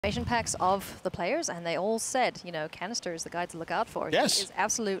Information packs of the players, and they all said, you know, Canister is the guy to look out for. Yes. He is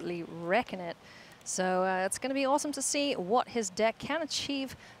absolutely wrecking it. So it's going to be awesome to see what his deck can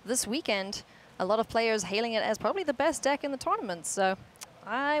achieve this weekend. A lot of players hailing it as probably the best deck in the tournament. So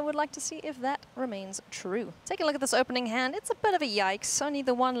I would like to see if that remains true. Take a look at this opening hand. It's a bit of a yikes. Only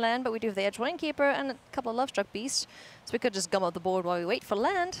the one land, but we do have the Edge Keeper and a couple of Lovestruck Beasts. So we could just gum up the board while we wait for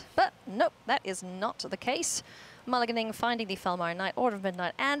land. But nope, that is not the case. Mulliganing, finding the Felmar Knight, Order of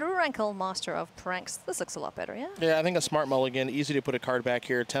Midnight, and Rankle, Master of Pranks. This looks a lot better, yeah? Yeah, I think a smart mulligan. Easy to put a card back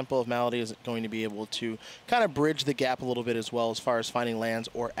here. Temple of Malady is going to be able to kind of bridge the gap a little bit as well as far as finding lands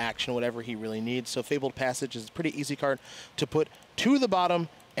or action, whatever he really needs. So Fabled Passage is a pretty easy card to put to the bottom,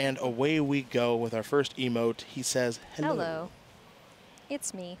 and away we go with our first emote. He says, hello. Hello.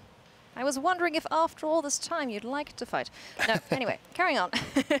 It's me. I was wondering if after all this time you'd like to fight. No, anyway, carrying on.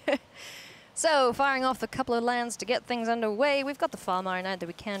 So, firing off a couple of lands to get things underway. We've got the Felmar Knight that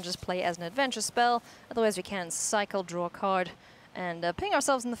we can just play as an adventure spell. Otherwise, we can cycle, draw a card, and ping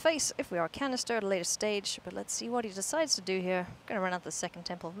ourselves in the face if we are Canister at a later stage. But let's see what he decides to do here. Going to run out the second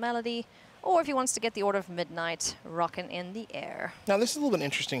Temple of Malady, or if he wants to get the Order of Midnight rocking in the air. Now, this is a little bit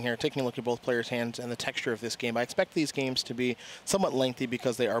interesting here, taking a look at both players' hands and the texture of this game. I expect these games to be somewhat lengthy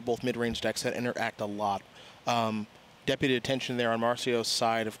because they are both mid-range decks that interact a lot. Deputy Attention there on Marcio's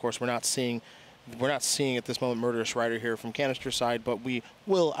side. Of course, we're not seeing at this moment Murderous Rider here from Canister's side, but we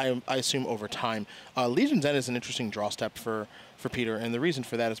will, I assume, over time. Legion's End is an interesting draw step for Peter, and the reason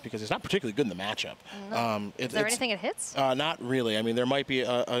for that is because it's not particularly good in the matchup. Is there anything it hits? Not really. I mean, there might be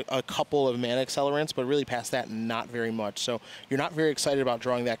a couple of mana accelerants, but really past that, not very much. So you're not very excited about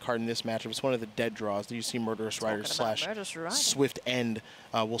drawing that card in this matchup. It's one of the dead draws. You see Murderous Rider slash Swift End.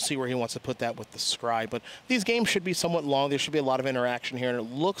 We'll see where he wants to put that with the Scry. But these games should be somewhat long. There should be a lot of interaction here, and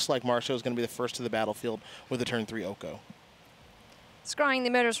it looks like Marcio is going to be the first to the battlefield with a turn 3 Oko. Scrying the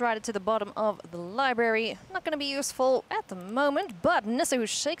Murderous Rider to the bottom of the library. Not going to be useful at the moment, but Nissa Who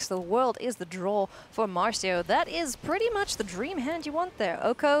Shakes the World is the draw for Marcio. That is pretty much the dream hand you want there.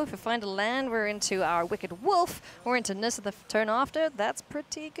 Oko, if we find a land, we're into our Wicked Wolf. We're into Nissa the turn after. That's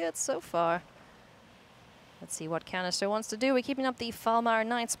pretty good so far. Let's see what Canister wants to do. We're keeping up the Felmar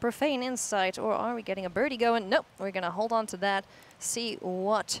Knight's Profane Insight, or are we getting a birdie going? Nope, we're going to hold on to that, see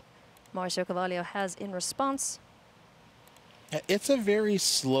what Marcio Carvalho has in response. It's a very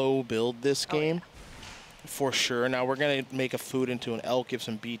slow build, this game, for sure. Now, we're going to make a food into an elk, give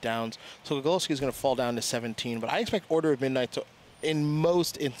some beatdowns. So Głogowski is going to fall down to 17, but I expect Order of Midnight to, in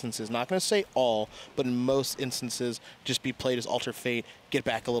most instances, not going to say all, but in most instances, just be played as Alter Fate, get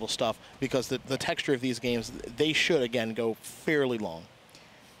back a little stuff, because the texture of these games, they should, again, go fairly long.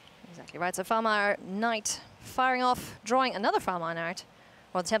 Exactly right. So Felmar Knight firing off, drawing another Felmar Knight,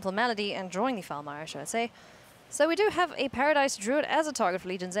 or the Temple of Malady, and drawing the Felmar, should I say. So we do have a Paradise Druid as a target for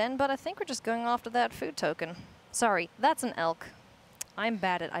Legion's End, but I think we're just going after that food token. Sorry, that's an elk. I'm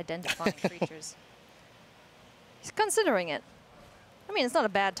bad at identifying creatures. He's considering it. I mean, it's not a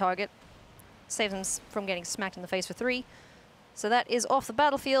bad target. Saves him from getting smacked in the face for 3. So that is off the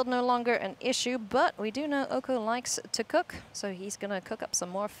battlefield, no longer an issue, but we do know Oko likes to cook, so he's going to cook up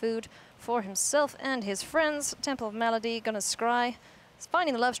some more food for himself and his friends. Temple of Malady going to scry.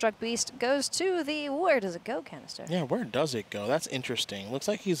 Finding the Lovestruck Beast goes to the... Where does it go, Canister? Yeah, where does it go? That's interesting. Looks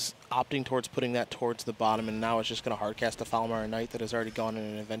like he's opting towards putting that towards the bottom, and now it's just going to hardcast the Felmar Knight that has already gone in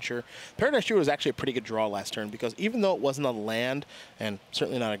an adventure. Paradise Druid was actually a pretty good draw last turn, because even though it wasn't a land, and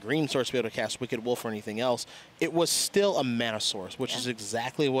certainly not a green source to be able to cast Wicked Wolf or anything else, it was still a mana source, which is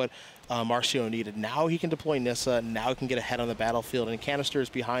exactly what Marcio needed. Now he can deploy Nissa, now he can get ahead on the battlefield, and Canister is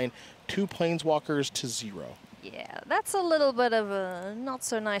behind 2 Planeswalkers to 0. Yeah, that's a little bit of a not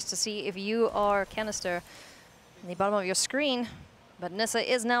so nice to see if you are Canister in the bottom of your screen. But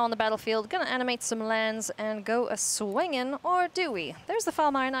Nissa is now on the battlefield, gonna animate some lands and go a swinging, or do we? There's the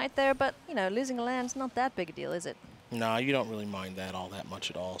Felmar Knight there, but you know, losing a land's not that big a deal, is it? No, you don't really mind that all that much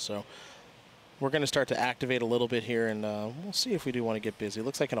at all. So we're going to start to activate a little bit here, and we'll see if we do want to get busy. It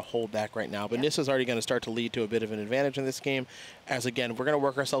looks like going to hold back right now, but Nissa's already going to start to lead to a bit of an advantage in this game, as again, we're going to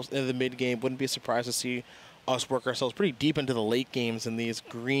work ourselves into the mid game. Wouldn't be surprised to see us work ourselves pretty deep into the late games in these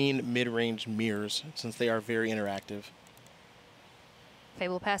green mid-range mirrors, since they are very interactive.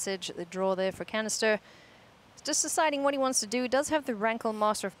 Fabled Passage, the draw there for Canister. Just deciding what he wants to do. He does have the Rankle,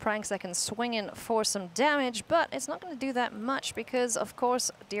 Master of Pranks, that can swing in for some damage, but it's not going to do that much because, of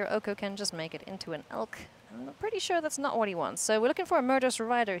course, dear Oko can just make it into an elk. I'm pretty sure that's not what he wants. So we're looking for a Murderous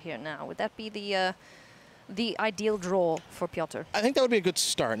Rider here now. Would that be the the ideal draw for Piotr? I think that would be a good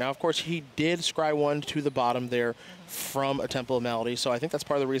start. Now, of course, he did scry one to the bottom there from a Temple of Malady, so I think that's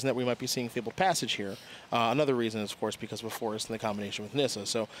part of the reason that we might be seeing Fabled Passage here. Another reason is, of course, because of Forest and the combination with Nissa.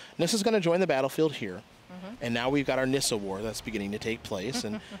 So Nissa's going to join the battlefield here. And now we've got our Nissa War that's beginning to take place.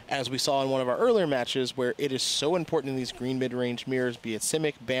 And as we saw in one of our earlier matches, where it is so important in these green mid-range mirrors, be it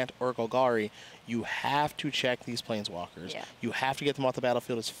Simic, Bant, or Golgari, you have to check these Planeswalkers. Yeah. You have to get them off the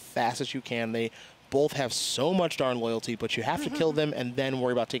battlefield as fast as you can. They both have so much darn loyalty, but you have to kill them and then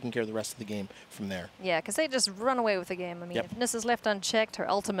worry about taking care of the rest of the game from there. Yeah, because they just run away with the game. I mean, Yep. if Nissa's left unchecked, her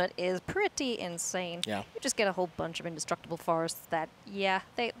ultimate is pretty insane. Yeah. You just get a whole bunch of indestructible forests that, yeah,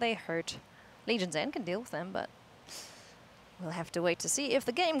 they hurt. Legion's End can deal with them, but we'll have to wait to see if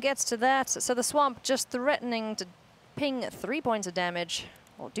the game gets to that. So the Swamp just threatening to ping 3 points of damage,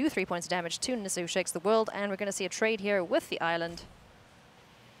 or do 3 points of damage to Nissa, who shakes the world, and we're going to see a trade here with the island.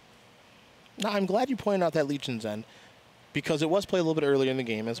 Now, I'm glad you pointed out that Legion's End, because it was played a little bit earlier in the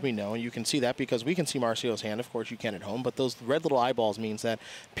game, as we know. And you can see that because we can see Marcio's hand. Of course, you can at home. But those red little eyeballs means that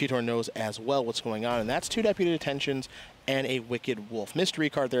Piotr knows as well what's going on. And that's 2 Deputy Detentions and a Wicked Wolf. Mystery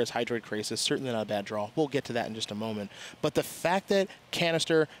card there is Hydroid Krasis. Certainly not a bad draw. We'll get to that in just a moment. But the fact that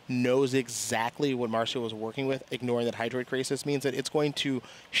Canister knows exactly what Marcio was working with, ignoring that Hydroid Krasis, means that it's going to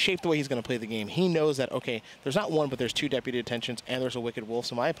shape the way he's going to play the game. He knows that, okay, there's not 1, but there's 2 Deputy Detentions, and there's a Wicked Wolf.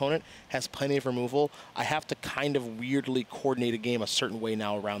 So my opponent has plenty of removal. I have to kind of weirdly coordinate a game a certain way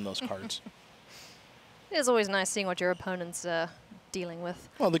now around those cards. It is always nice seeing what your opponent's dealing with.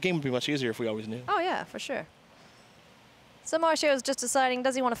 Well, the game would be much easier if we always knew. Oh, yeah, for sure. So Marcio is just deciding,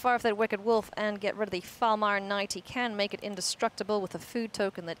 does he want to fire off that Wicked Wolf and get rid of the Falmar Knight? He can make it indestructible with a food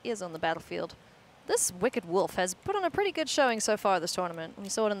token that is on the battlefield. This Wicked Wolf has put on a pretty good showing so far this tournament. We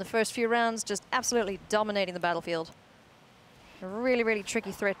saw it in the first few rounds, just absolutely dominating the battlefield. A really, really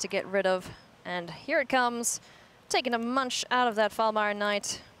tricky threat to get rid of. And here it comes, taking a munch out of that Falmar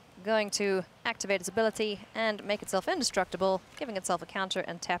Knight, going to activate its ability and make itself indestructible, giving itself a counter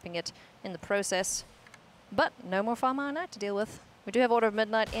and tapping it in the process. But no more Falmar Knight to deal with. We do have Order of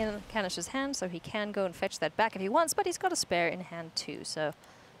Midnight in Canister's hand, so he can go and fetch that back if he wants, but he's got a spare in hand too, so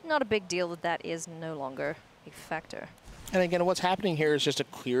not a big deal that that is no longer a factor. And again, what's happening here is just a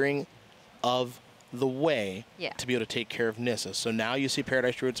clearing of the way to be able to take care of Nissa. So now you see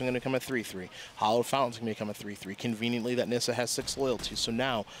Paradise Druids are going to become a 3-3. Hallowed Fountain's going to become a 3-3. Conveniently, that Nissa has 6 loyalties. So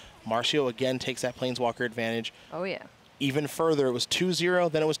now Marcio again takes that Planeswalker advantage. Oh, yeah. Even further, it was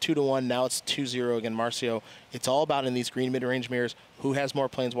 2-0, then it was 2-1, now it's 2-0 again. Marcio, it's all about in these green mid-range mirrors, who has more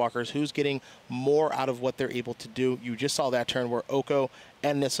Planeswalkers, who's getting more out of what they're able to do. You just saw that turn where Oko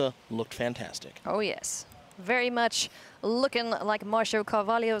and Nissa looked fantastic. Oh, yes. Very much looking like Marcio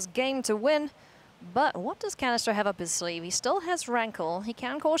Carvalho's game to win. But what does Canister have up his sleeve? He still has Rankle. He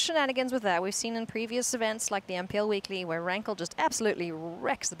can cause shenanigans with that. We've seen in previous events like the MPL Weekly where Rankle just absolutely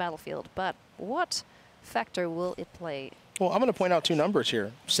wrecks the battlefield. But what factor will it play? Well, I'm going to point out 2 numbers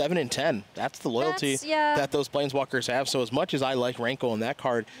here, 7 and 10. That's the loyalty that those Planeswalkers have. So as much as I like Rankle, and that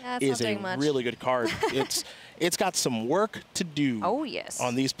card is a really good card, it's got some work to do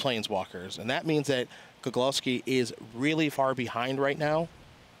on these Planeswalkers. And that means that Głogowski is really far behind right now,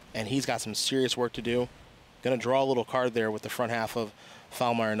 and he's got some serious work to do. Going to draw a little card there with the front half of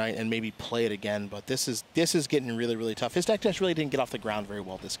Falmar Knight and maybe play it again, but this is getting really, really tough. His deck just really didn't get off the ground very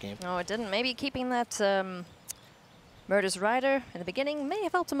well this game. No, it didn't. Maybe keeping that Murder's Rider in the beginning may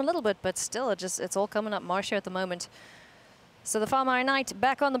have helped him a little bit, but still, it's all coming up Marcio at the moment. So the Falmar Knight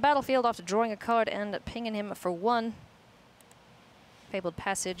back on the battlefield after drawing a card and pinging him for 1. Fabled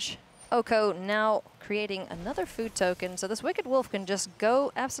Passage. Oko now creating another food token, so this Wicked Wolf can just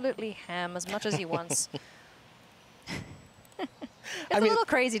go absolutely ham as much as he wants. It's a little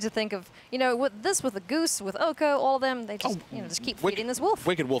crazy to think of, with the Goose, with Oko, all of them, they just, just keep feeding this Wolf.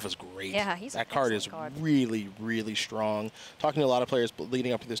 Wicked Wolf is great. Yeah, he's that card is really, really strong. Talking to a lot of players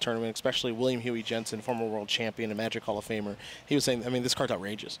leading up to this tournament, especially William Huey Jensen, former world champion and Magic Hall of Famer, he was saying, I mean, this card's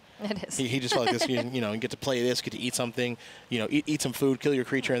outrageous. It is. He just felt like this, you get to play this, get to eat something, eat some food, kill your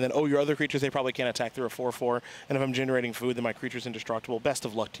creature, and then, your other creatures, they probably can't attack through a 4/4, and if I'm generating food, then my creature's indestructible. Best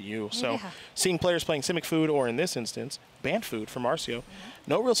of luck to you. So seeing players playing Simic food, or in this instance, Bant food for Marcio,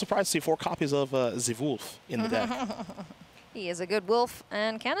 no real surprise to see 4 copies of the Wolf in the deck. He is a good wolf,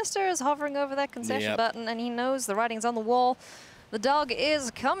 and Canister is hovering over that concession button, and he knows the writing's on the wall. The dog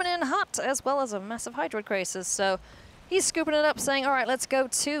is coming in hot, as well as a massive Hydroid Krasis, so he's scooping it up, saying, all right, let's go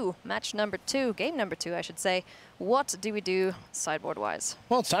to match number 2, game number 2, I should say, What do we do sideboard-wise?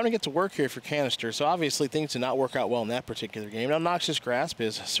 Well, it's time to get to work here for Canister. So obviously things did not work out well in that particular game. Now, Noxious Grasp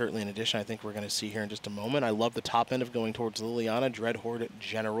is certainly an addition I think we're going to see here in just a moment. I love the top end of going towards Liliana, Dreadhorde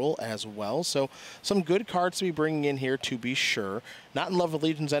General as well. So some good cards to be bringing in here to be sure. Not in love with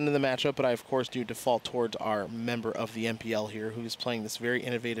Legion's End in the matchup, but I, of course, do default towards our member of the MPL here, who's playing this very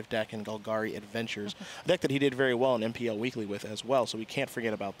innovative deck in Golgari Adventures, a deck that he did very well in MPL Weekly with as well, so we can't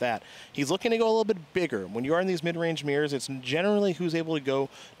forget about that. He's looking to go a little bit bigger. When you are in these mid-range mirrors, it's generally who's able to go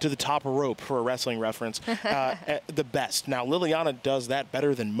to the top rope, for a wrestling reference, the best. Now, Liliana does that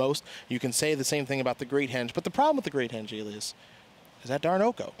better than most. You can say the same thing about the Great Henge, but the problem with the Great Henge, Elias, is that darn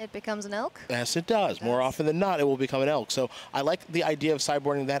Oko. It becomes an elk? Yes, it does. More often than not, it will become an elk. So I like the idea of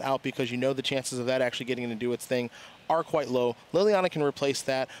sideboarding that out because you know the chances of that actually getting to do its thing are quite low. Liliana can replace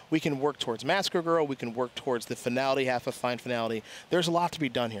that. We can work towards Massacre Girl. We can work towards the Finality, half of Fine Finality. There's a lot to be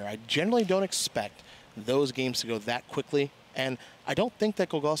done here. I generally don't expect those games to go that quickly. And I don't think that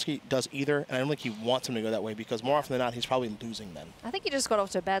Głogowski does either, and I don't think he wants him to go that way because more often than not, he's probably losing then. I think he just got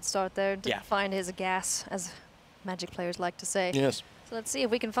off to a bad start there. Didn't find his gas, as Magic players like to say. Yes. So let's see if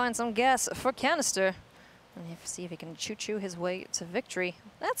we can find some gas for Canister. And see if he can choo-choo his way to victory.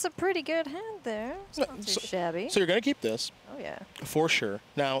 That's a pretty good hand there. It's not too shabby. So you're going to keep this. Oh, yeah. For sure.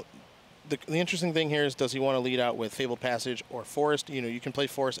 Now, the interesting thing here is, does he want to lead out with Fabled Passage or Forest? You know, you can play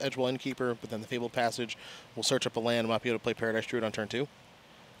Forest, Edgewell, Innkeeper, but then the Fabled Passage will search up a land and might be able to play Paradise Druid on turn 2.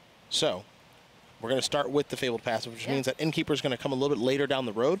 So we're going to start with the Fabled Passage, which means that Innkeeper is going to come a little bit later down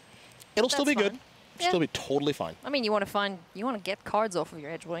the road. It'll still be good. Still be totally fine. I mean, you want to get cards off of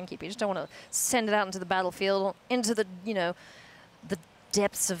your Edgewell Innkeeper. You just don't want to send it out into the battlefield, into the, you know, the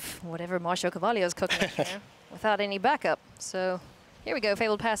depths of whatever Marcio Carvalho is cooking up there without any backup. So here we go,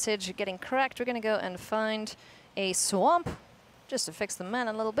 Fabled Passage getting cracked. We're going to go and find a Swamp just to fix the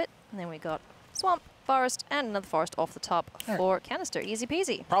mana a little bit. And then we got Swamp, Forest, and another Forest off the top for Canister. Easy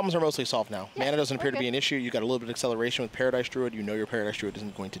peasy. Problems are mostly solved now. Mana doesn't appear to be an issue. You got a little bit of acceleration with Paradise Druid. You know your Paradise Druid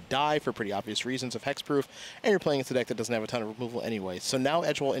isn't going to die for pretty obvious reasons of hexproof, and you're playing against a deck that doesn't have a ton of removal anyway. So now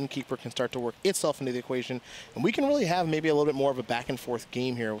Edgewell Innkeeper can start to work itself into the equation, and we can really have maybe a little bit more of a back and forth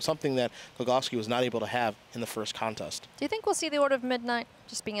game here, something that Głogowski was not able to have in the first contest. Do you think we'll see the Order of Midnight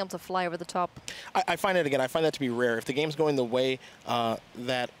just being able to fly over the top? I find it, again, I find that to be rare. If the game's going the way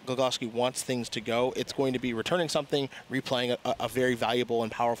that Głogowski wants things to go, it's going to be returning something, replaying a very valuable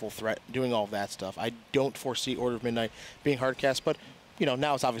and powerful threat, doing all of that stuff. I don't foresee Order of Midnight being hardcast, but, you know,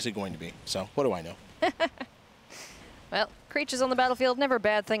 now it's obviously going to be. So what do I know? Well, creatures on the battlefield, never a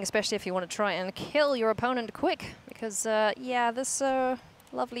bad thing, especially if you want to try and kill your opponent quick. Because, yeah, this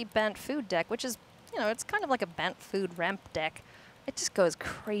lovely Bant food deck, which is, you know, it's kind of like a Bant food ramp deck. It just goes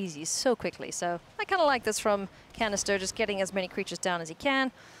crazy so quickly. So I kind of like this from Canister, just getting as many creatures down as he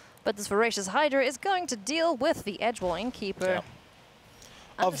can. But this Voracious Hydra is going to deal with the Edgewell Innkeeper.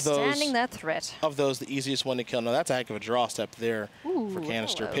 Understanding that threat. Of those, the easiest one to kill. Now, that's a heck of a draw step there for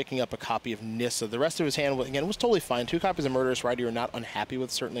Canister, picking up a copy of Nissa. The rest of his hand, again, was totally fine. 2 copies of Murderous Rider you're not unhappy with,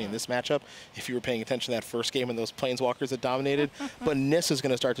 certainly in this matchup, if you were paying attention to that first game and those Planeswalkers that dominated. But Nissa's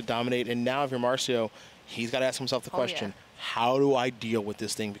going to start to dominate, and now if you're Marcio, he's got to ask himself the question, how do I deal with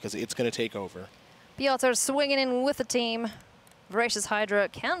this thing? Because it's going to take over. Piotr swinging in with the team. Voracious Hydra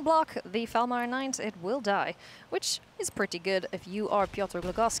can block the Falmire Knight. It will die, which is pretty good if you are Piotr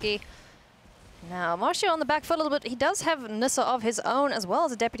Głogowski. Now, Marcio on the back foot a little bit. He does have Nissa of his own, as well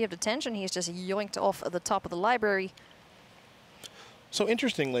as a Deputy of Detention. He's just yoinked off at the top of the library. So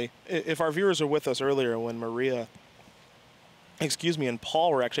interestingly, if our viewers are with us earlier when Maria, and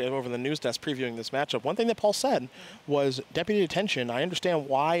Paul were actually over the news desk previewing this matchup, one thing that Paul said was Deputy Detention. I understand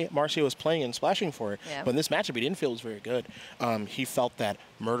why Marcio was playing and splashing for it, but in this matchup he didn't feel it was very good. He felt that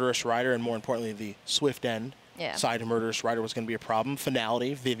Murderous Rider, and more importantly the Swift End side of Murderous Rider, was going to be a problem.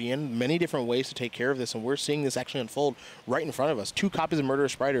 Finality, Vivian, many different ways to take care of this, and we're seeing this actually unfold right in front of us. 2 copies of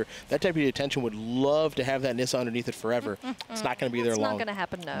Murderous Rider. That Deputy Detention would love to have that Nissa underneath it forever. It's not going to be there long. It's not going to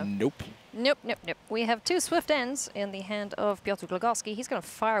happen, no. Nope. Nope, nope, nope. We have 2 Swift Ends in the hand of Piotr Głogowski. He's going to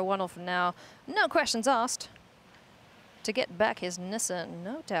fire one off now. No questions asked. To get back his Nissa,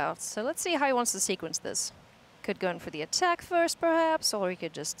 no doubt. So let's see how he wants to sequence this. Could go in for the attack first, perhaps, or he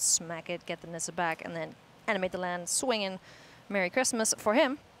could just smack it, get the Nissa back, and then animate the land, swing in. Merry Christmas for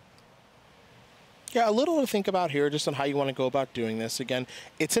him. Yeah, a little to think about here just on how you want to go about doing this. Again,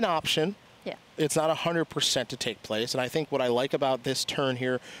 it's an option. Yeah. It's not 100% to take place. And I think what I like about this turn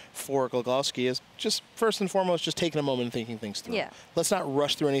here for Głogowski is just first and foremost, just taking a moment and thinking things through. Yeah. Let's not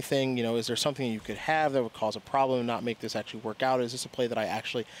rush through anything. You know, is there something you could have that would cause a problem and not make this actually work out? Is this a play that I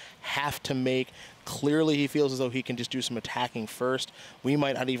actually have to make? Clearly, he feels as though he can just do some attacking first. We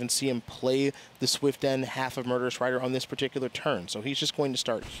might not even see him play the Swift End half of Murderous Rider on this particular turn. So he's just going to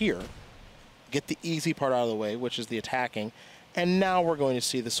start here, get the easy part out of the way, which is the attacking. And now we're going to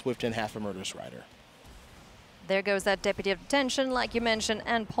see the Swift End half of Murderous Rider. There goes that Deputy of Detention, like you mentioned,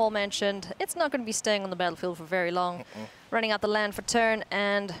 and Paul mentioned. It's not going to be staying on the battlefield for very long. Running out the land for turn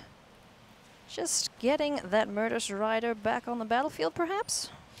and just getting that Murderous Rider back on the battlefield, perhaps?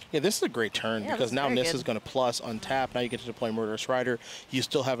 Yeah, this is a great turn because now Nissa is going to plus untap. Now you get to deploy Murderous Rider. You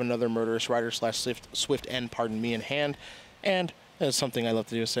still have another Murderous Rider slash Swift End, pardon me, in hand. And that's something I love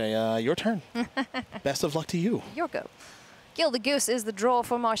to do, say, your turn. Best of luck to you. Your go. Gilded Goose is the draw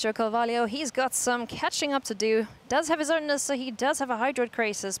for Marcio Carvalho. He's got some catching up to do. Does have his own Nissa, he does have a Hydroid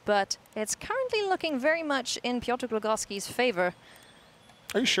Crisis, but it's currently looking very much in Piotr Głogowski's favor.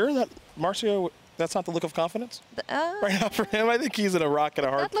 Are you sure that Marcio, that's not the look of confidence? Right now for him, I think he's in a rock and a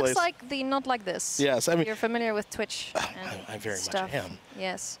hard place. That looks like the not like this. Yes, I mean, you're familiar with Twitch and I very stuff. much am.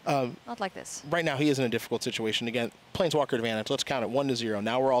 Yes, not like this. Right now, he is in a difficult situation. Again, Planeswalker advantage. Let's count it 1-0.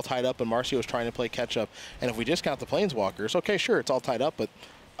 Now we're all tied up, and Marcio is trying to play catch-up. And if we discount the Planeswalkers, okay, sure, it's all tied up, but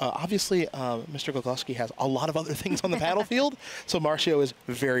obviously, Mr. Głogowski has a lot of other things on the battlefield, so Marcio is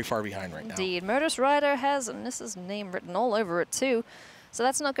very far behind right now. Indeed. Murderous Rider has Nissa's name written all over it, too. So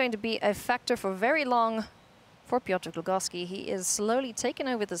that's not going to be a factor for very long for Piotr Głogowski. He is slowly taking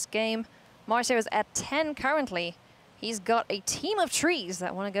over this game. Marcio is at 10 currently. He's got a team of trees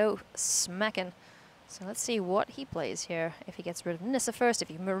that want to go smacking. So let's see what he plays here. If he gets rid of Nissa first, if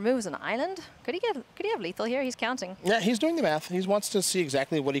he removes an island, could he have lethal here? He's counting. Yeah, he's doing the math. He wants to see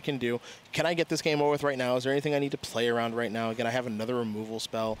exactly what he can do. Can I get this game over with right now? Is there anything I need to play around right now? Again, I have another removal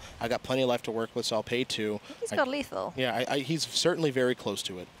spell. I got plenty of life to work with, so I'll pay 2. He's got lethal. Yeah, he's certainly very close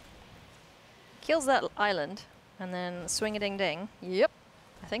to it. Kills that island, and then swing-a-ding-ding. Yep,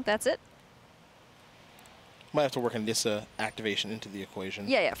 I think that's it. Might have to work on this activation into the equation.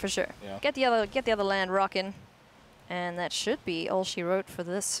 Yeah, for sure. Yeah. Get the other land rocking, and that should be all she wrote for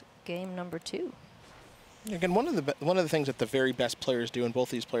this game number 2. Again, one of the things that the very best players do, and both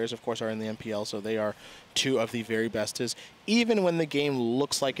these players, of course, are in the MPL, so they are 2 of the very best, is even when the game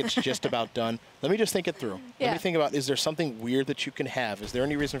looks like it's just about done, let me just think it through. Yeah. Let me think about, is there something weird that you can have? Is there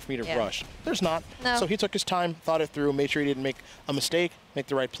any reason for me to rush? There's not. No. So he took his time, thought it through, made sure he didn't make a mistake, make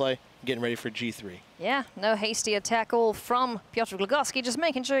the right play, getting ready for G3. Yeah, no hasty attack all from Piotr Głogowski, just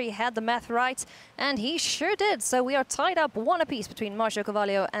making sure he had the math right, and he sure did. So we are tied up 1 apiece between Marcio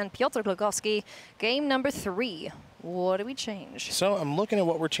Carvalho and Piotr Głogowski. Game number 3. What do we change? So I'm looking at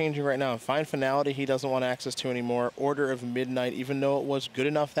what we're changing right now. Fine Finality, he doesn't want access to anymore. Order of Midnight, even though it was good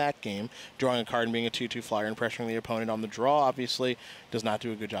enough that game, drawing a card and being a 2/2 flyer and pressuring the opponent on the draw, obviously, does not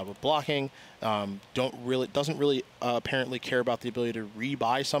do a good job of blocking. Doesn't really apparently care about the ability to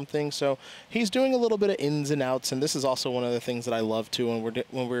rebuy something. So he's doing a little bit of ins and outs, and this is also one of the things that I love too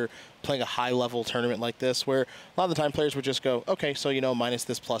when we're playing a high-level tournament like this, where a lot of the time players would just go, okay, so minus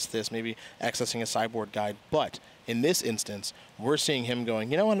this plus this, maybe accessing a sideboard guide, but in this instance, we're seeing him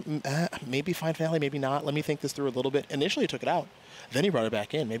going, you know what, maybe Fine Finale, maybe not. Let me think this through a little bit. Initially, he took it out. Then he brought it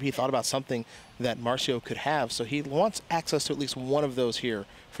back in. Maybe he thought about something that Marcio could have. So he wants access to at least one of those here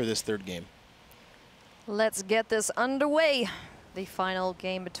for this 3rd game. Let's get this underway. The final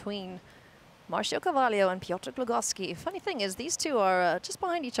game between Marcio Carvalho and Piotr Głogowski. Funny thing is, these 2 are just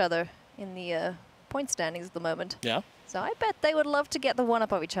behind each other in the point standings at the moment. Yeah. So I bet they would love to get the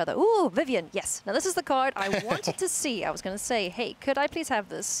one-up of each other. Ooh, Vivian, yes. Now this is the card I wanted to see. I was going to say, hey, could I please have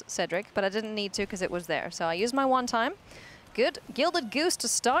this, Cedric? But I didn't need to because it was there. So I used my 1 time. Good. Gilded Goose to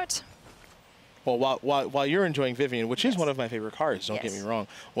start. Well, while you're enjoying Vivian, which is one of my favorite cards, don't get me wrong,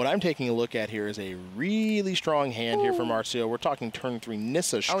 what I'm taking a look at here is a really strong hand here for Marcio. We're talking turn 3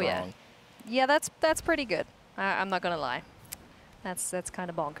 Nissa strong. Oh, yeah. Yeah, that's pretty good. I'm not going to lie. That's kind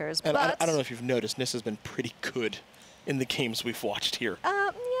of bonkers. And but I don't know if you've noticed, Nissa's been pretty good in the games we've watched here.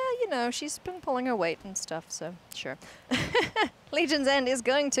 Yeah, she's been pulling her weight and stuff, so sure. Legion's End is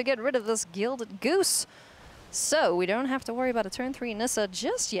going to get rid of this Gilded Goose. So we don't have to worry about a turn 3 Nissa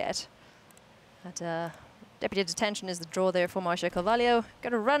just yet. But Deputy Detention is the draw there for Marcio Carvalho.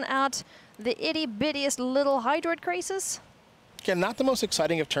 Gonna run out the itty-bittiest little Hydroid Crisis. Again, not the most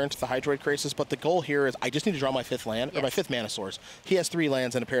exciting of turns to the Hydroid Crisis, but the goal here is I just need to draw my 5th land, or my 5th mana source. He has 3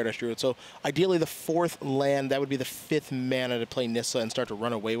 lands and a Paradise Druid, so ideally the 4th land, that would be the 5th mana to play Nissa and start to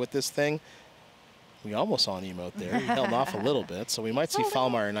run away with this thing. We almost saw an emote there. He held off a little bit, so we might see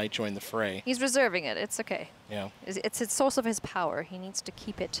Falmire Knight join the fray. He's reserving it. It's okay. Yeah. It's a source of his power. He needs to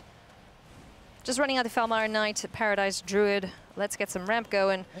keep it. Just running out the Falmire Knight, Paradise Druid. Let's get some ramp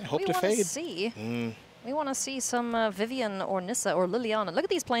going. Yeah, hope we to fade. We want to see some Vivian or Nissa or Liliana. Look at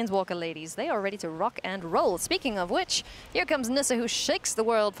these Planeswalker ladies. They are ready to rock and roll. Speaking of which, here comes Nissa, who shakes the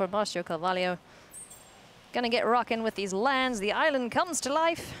world for Marcio Carvalho. Gonna get rocking with these lands. The island comes to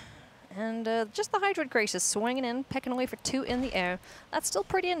life. And just the Hydroid Graces swinging in, pecking away for 2 in the air. That's still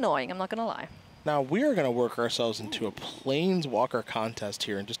pretty annoying, I'm not going to lie. Now, we are going to work ourselves into a Planeswalker contest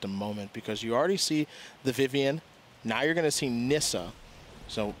here in just a moment because you already see the Vivian. Now you're going to see Nissa.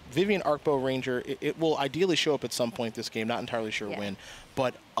 So Vivian Arcbow Ranger, it will ideally show up at some point this game, not entirely sure when.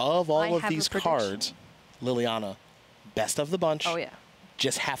 But of all of these cards, Liliana, best of the bunch. Oh, yeah.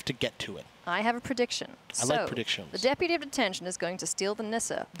 Just have to get to it. I have a prediction. I like predictions. The Deputy of Detention is going to steal the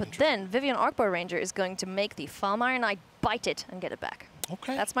Nissa, but then Vivian Arcbow Ranger is going to make the Falmire Knight bite it and get it back.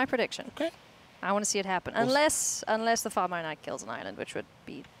 Okay. That's my prediction. Okay. I want to see it happen. Unless the Falmire Knight kills an island, which would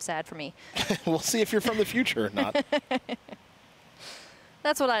be sad for me. We'll see if you're from the future or not.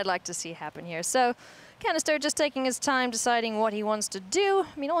 That's what I'd like to see happen here. So Canister just taking his time deciding what he wants to do.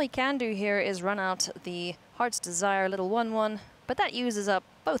 I mean, all he can do here is run out the Heart's Desire, little 1/1. But that uses up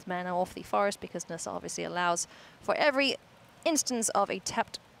both mana off the forest because Nissa obviously allows for every instance of a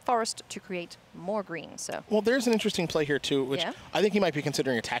tapped forest to create more green. So well, there's an interesting play here too, which I think he might be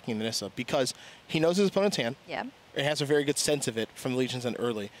considering attacking the Nissa because he knows his opponent's hand. Yeah. It has a very good sense of it from the Legion's End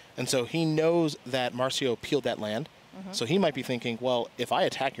early. And so he knows that Marcio peeled that land. So he might be thinking, well, if I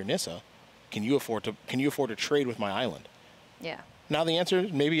attack your Nissa, can you afford to trade with my island? Yeah. Now the answer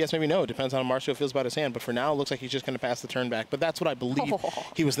is maybe yes, maybe no. It depends on how Marcio feels about his hand. But for now, it looks like he's just going to pass the turn back. But that's what I believe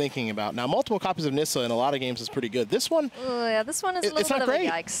he was thinking about. Now, multiple copies of Nissa in a lot of games is pretty good. This one... yeah, this one is a little bit of a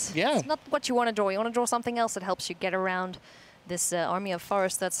yikes. Yeah. It's not what you want to draw. You want to draw something else that helps you get around this army of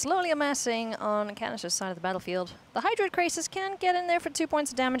forest that's slowly amassing on Canister's side of the battlefield. The Hydroid Krasis can get in there for 2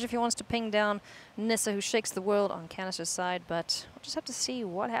 points of damage if he wants to ping down Nissa, who shakes the world on Canister's side. But we'll just have to see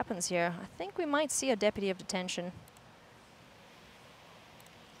what happens here. I think we might see a Deputy of Detention.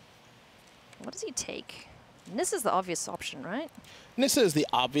 What does he take? Nissa is the obvious option, right? Nissa is the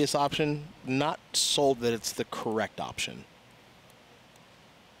obvious option, not sold that it's the correct option.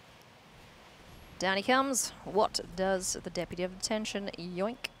 Down he comes. What does the Deputy of Detention?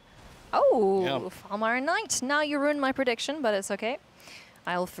 Yoink. Oh, Falmire Knight. Now you ruined my prediction, but it's okay.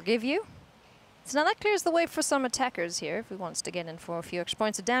 I'll forgive you. So now that clears the way for some attackers here, if he wants to get in for a few extra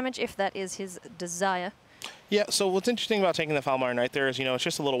points of damage, if that is his desire. Yeah, so what's interesting about taking the Falmire Knight there is, you know, it's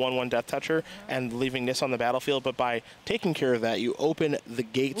just a little 1/1 Death Toucher and leaving Nissa on the battlefield, but by taking care of that, you open the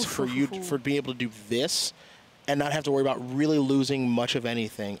gates for you for being able to do this and not have to worry about really losing much of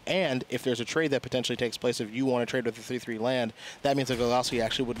anything. And if there's a trade that potentially takes place, if you want to trade with a 3/3 land, that means that Golgari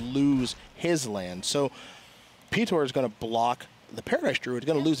actually would lose his land. So Piotr is going to block the Paradise Druid,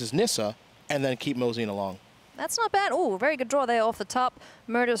 going to lose his Nissa, and then keep moseying along. That's not bad. Oh, very good draw there off the top.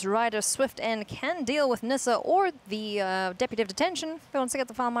 Murderous Rider, Swift End can deal with Nissa or the Deputy of Detention if he wants to get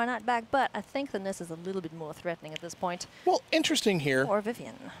the Falmire Knight back, but I think the Nissa is a little bit more threatening at this point. Well, interesting here. Or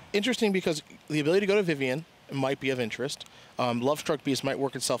Vivian. Interesting because the ability to go to Vivian might be of interest. Lovestruck Beast might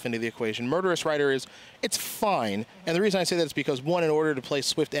work itself into the equation. Murderous Rider it's fine. And the reason I say that is because, one, in order to play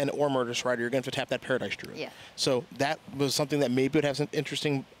Swift End or Murderous Rider, you're going to have to tap that Paradise Druid. Yeah. So that was something that maybe would have some interest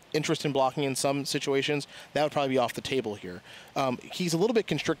in blocking in some situations. That would probably be off the table here. He's a little bit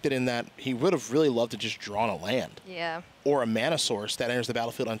constricted in that he would have really loved to just draw on a land. Yeah. Or a mana source that enters the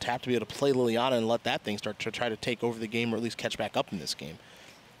battlefield untapped to be able to play Liliana and let that thing start to try to take over the game or at least catch back up in this game.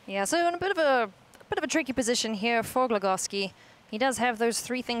 Yeah, so in a bit of a tricky position here for Głogowski. He does have those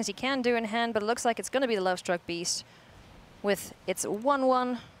 3 things he can do in hand, but it looks like it's going to be the Lovestruck Beast with its 1/1.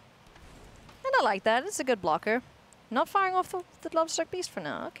 And I like that. It's a good blocker. Not firing off the Lovestruck Beast for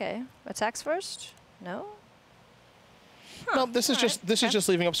now. Okay. Attacks first? No? Huh. No, this is just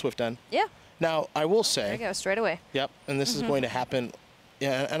leaving up Swift End. Yeah. Now, I will say... There you go, straight away. Yep, and this is going to happen...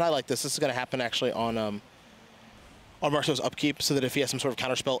 Yeah, and I like this. This is going to happen actually on Marcio's upkeep, so that if he has some sort of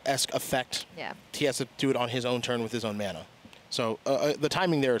counterspell-esque effect, he has to do it on his own turn with his own mana. So the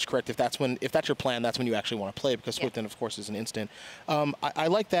timing there is correct. If that's your plan, that's when you actually want to play, because Swift End, of course, is an instant. I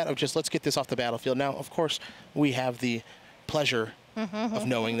like that of just let's get this off the battlefield. Now, of course, we have the pleasure of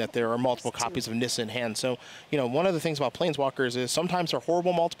knowing that there are multiple copies of Nissa in hand. So, you know, one of the things about Planeswalkers is sometimes they're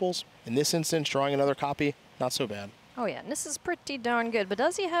horrible multiples. In this instance, drawing another copy, not so bad. Oh yeah, Nissa's pretty darn good, but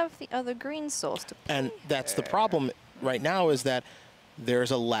does he have the other green source to play? And that's the problem right now, is that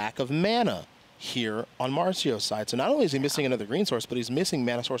there's a lack of mana. here on Marcio's side. So not only is he missing another green source, but he's missing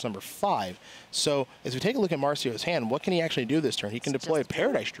mana source number 5. So as we take a look at Marcio's hand, what can he actually do this turn? He can deploy a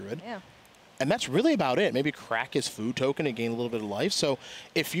Paradise Druid. Yeah. And that's really about it. Maybe crack his food token and gain a little bit of life. So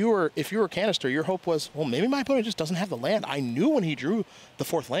if you were Canister, your hope was, well, maybe my opponent just doesn't have the land. I knew when he drew the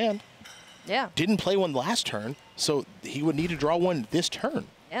 4th land. Yeah. Didn't play one last turn, so he would need to draw one this turn.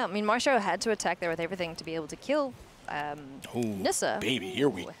 Yeah, I mean, Marcio had to attack there with everything to be able to kill Nissa. Baby, here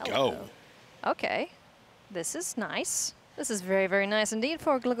we go. Okay. This is nice. This is very, very nice indeed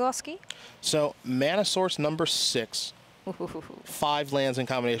for Głogowski. So mana source number 6. 5 lands in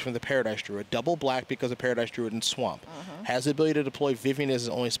combination with the Paradise Druid. Double black because of Paradise Druid and Swamp. Has the ability to deploy Vivian as his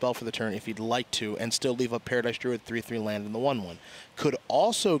only spell for the turn if he'd like to, and still leave up Paradise Druid 3/3 land in the 1/1. Could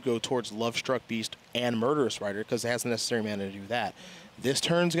also go towards Lovestruck Beast and Murderous Rider because it has the necessary mana to do that. This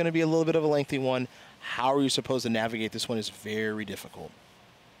turn's going to be a little bit of a lengthy one. How are you supposed to navigate this one is very difficult.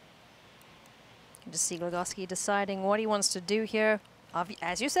 You just see Głogowski deciding what he wants to do here.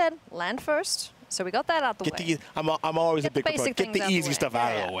 As you said, land first. So we got that out the way. I'm always a big proponent. Get the easy stuff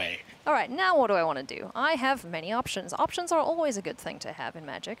out of the way. All right, now what do I want to do? I have many options. Options are always a good thing to have in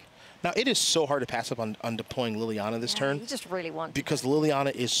Magic. Now, it is so hard to pass up on deploying Liliana this turn. You just really want to. Because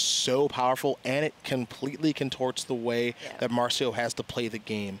Liliana is so powerful, and it completely contorts the way that Marcio has to play the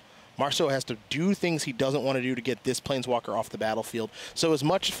game. Marcio has to do things he doesn't want to do to get this Planeswalker off the battlefield. So as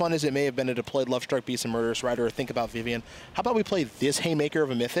much fun as it may have been to deploy Lovestruck Beast and Murderous Rider or think about Vivian, how about we play this Haymaker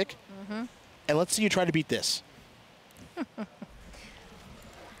of a Mythic? And let's see you try to beat this.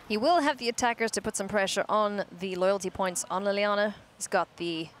 He will have the attackers to put some pressure on the loyalty points on Liliana. He's got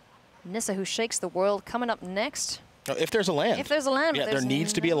the Nissa who shakes the world coming up next. Oh, if there's a land. If there's a land. Yeah, but there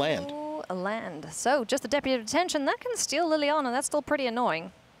needs to be a land. A land. So just the Deputy of Detention, that can steal Liliana. That's still pretty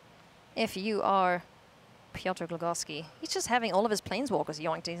annoying. If you are Piotr Głogowski. He's just having all of his Planeswalkers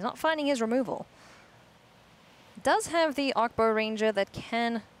yoinked. He's not finding his removal. Does have the Arcbow Ranger that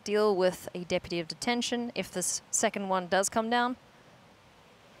can deal with a Deputy of Detention if this second one does come down.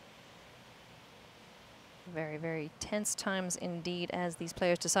 Very, very tense times indeed as these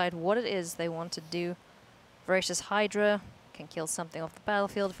players decide what it is they want to do. Voracious Hydra can kill something off the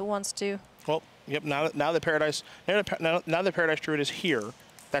battlefield if it wants to. Well, yep. Now the Paradise Druid is here.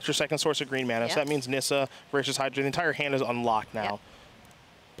 That's your second source of green mana. So that means Nissa, Voracious Hydra. The entire hand is unlocked now.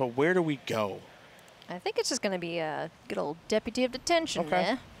 But where do we go? I think it's just going to be a good old Deputy of Detention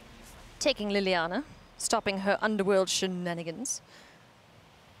there. Taking Liliana, stopping her underworld shenanigans.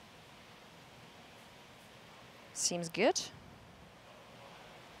 Seems good.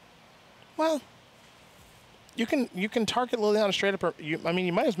 Well, you can target Liliana straight up. I mean,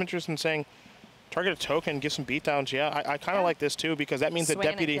 you might have some interest in saying, target a token, give some beatdowns. Yeah, I kind of like this too because that means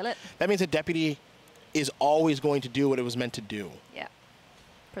that Deputy is always going to do what it was meant to do. Yeah,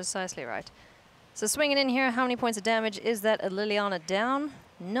 precisely right. So swinging in here, how many points of damage is that? A Liliana down?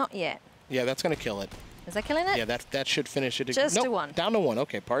 Not yet. Yeah, that's going to kill it. Is that killing it? Yeah, that should finish it. Just to 1. Down to 1.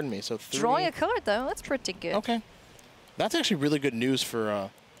 Okay, pardon me. So 3. Drawing a card though, that's pretty good. Okay, that's actually really good news for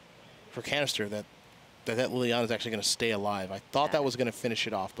Canister that Liliana is actually going to stay alive. I thought that was going to finish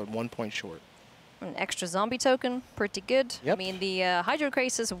it off, but 1 point short. An extra zombie token, pretty good. Yep. I mean, the Hydro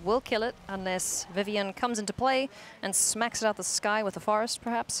Crisis will kill it unless Vivian comes into play and smacks it out the sky with a forest,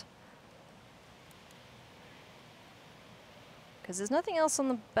 perhaps. Because there's nothing else on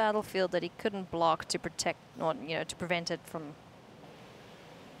the battlefield that he couldn't block to protect, or to prevent it from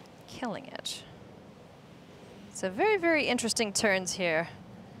killing it. So very, very interesting turns here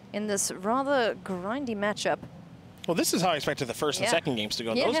in this rather grindy matchup. Well, this is how I expected the first and second games to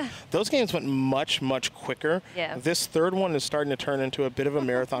go. Yeah. Those games went much, much quicker. Yeah. This third one is starting to turn into a bit of a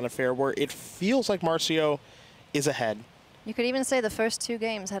marathon affair where it feels like Marcio is ahead. You could even say the first 2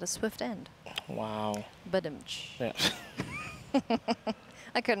 games had a swift end. Wow. Badumch. Yeah.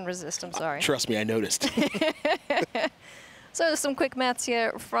 I couldn't resist, I'm sorry. Trust me, I noticed. So some quick maths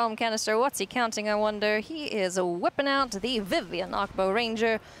here from Canister. What's he counting, I wonder? He is whipping out the Vivian Arcbow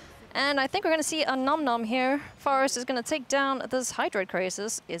Ranger. And I think we're going to see a nom-nom here. Forest is going to take down this Hydroid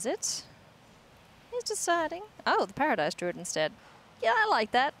Crisis. Is it? He's deciding. Oh, the Paradise Druid instead. Yeah, I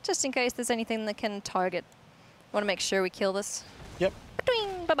like that. Just in case there's anything that can target. Want to make sure we kill this. Yep.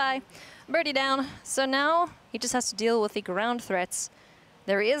 Bye-bye. Birdie down. So now he just has to deal with the ground threats.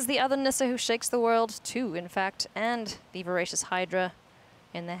 There is the other Nissa who shakes the world, 2 in fact, and the Voracious Hydra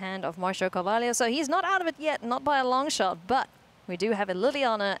in the hand of Marcio Carvalho. So he's not out of it yet, not by a long shot, but we do have a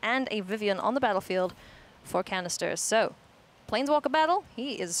Liliana and a Vivian on the battlefield for Canister. So Planeswalker battle,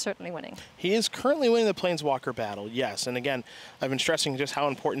 he is certainly winning. He is currently winning the Planeswalker battle, yes. And again, I've been stressing just how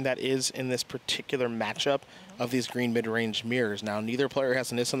important that is in this particular matchup of these green mid-range mirrors. Now, neither player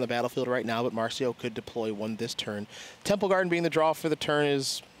has a Nissa on the battlefield right now, but Marcio could deploy one this turn. Temple Garden being the draw for the turn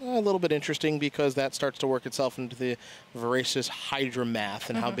is a little bit interesting because that starts to work itself into the voracious Hydra math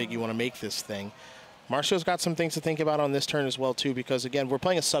and how big you want to make this thing. Marcio's got some things to think about on this turn as well, too, because, again, we're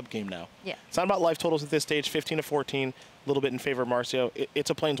playing a sub-game now. Yeah. It's not about life totals at this stage, 15 to 14, a little bit in favor of Marcio. It's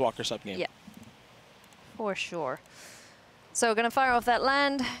a Planeswalker sub-game. Yeah, for sure. So going to fire off that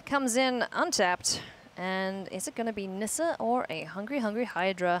land, comes in untapped, and is it going to be Nissa or a Hungry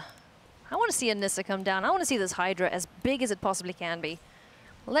Hydra? I want to see a Nissa come down. I want to see this Hydra as big as it possibly can be.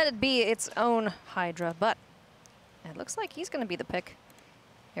 Let it be its own Hydra, but it looks like he's going to be the pick.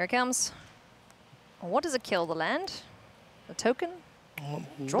 Here it comes. What does it kill? The land? The token?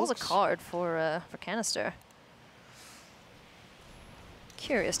 Draws a card for Canister.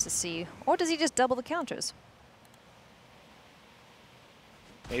 Curious to see. Or does he just double the counters?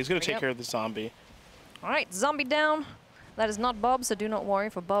 Yeah, he's going to take care of the zombie. All right, zombie down. That is not Bob, so do not worry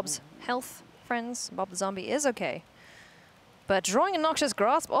for Bob's health, friends. Bob the zombie is okay. But drawing a Noxious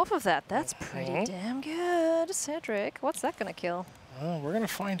Grasp off of that, that's pretty damn good. Cedric, what's that going to kill? We're going to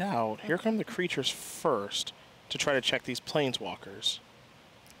find out. Here come the creatures first to try to check these Planeswalkers.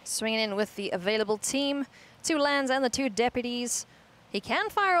 Swinging in with the available team. 2 lands and the 2 deputies. He can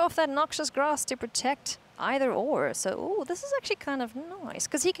fire off that Noxious Grasp to protect either or. So, ooh, this is actually kind of nice.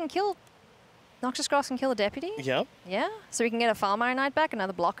 Because he can kill... Noxious Grasp can kill a deputy? Yep. Yeah. So we can get a Foulmire Knight back,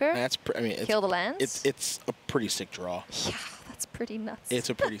 another blocker. That's kill the lands. It's a pretty sick draw. Yeah, that's pretty nuts. It's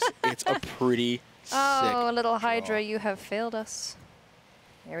a pretty sick Oh, little draw. Hydra, you have failed us.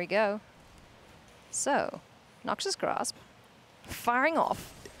 There we go. So, Noxious Grasp, firing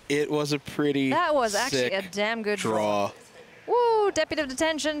off. It was a pretty That was actually sick a damn good draw. Woo, Deputy of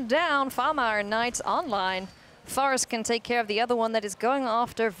Detention down, Foulmire Knight online. Forrest can take care of the other one that is going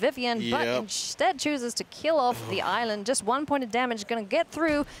after Vivian, but instead chooses to kill off the island. Just 1 point of damage, going to get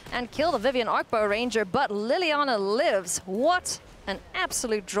through and kill the Vivian Arcbow Ranger, but Liliana lives. What an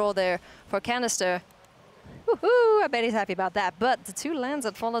absolute draw there for Canister. Woohoo! I bet he's happy about that. But the 2 lands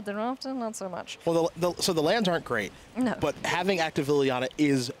that followed thereafter, not so much. Well, so the lands aren't great. No. But having active Liliana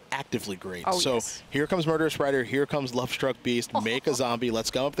is actively great. Oh, so yes. Here comes Murderous Rider. Here comes Lovestruck Beast. Make a zombie.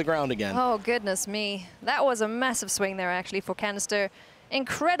 Let's go up the ground again. Oh, goodness me. That was a massive swing there, actually, for Canister.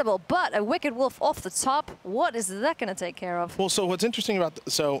 Incredible, but a Wicked Wolf off the top. What is that going to take care of? Well, so what's interesting about...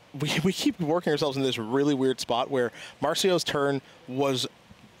 So we keep working ourselves in this really weird spot where Marcio's turn was...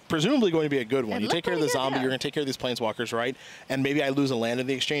 presumably going to be a good one. You take care of the zombie, you're going to take care of these Planeswalkers, right? And maybe I lose a land in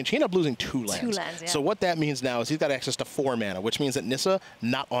the exchange. He ended up losing 2 lands. 2 lands, yeah. So what that means now is he's got access to 4 mana, which means that Nissa,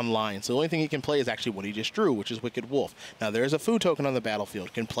 not online. So the only thing he can play is actually what he just drew, which is Wicked Wolf. Now, there's a food token on the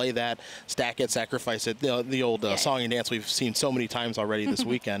battlefield. Can play that, stack it, sacrifice it, the old song and dance we've seen so many times already this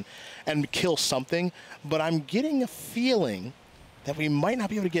weekend, and kill something. But I'm getting a feeling that we might not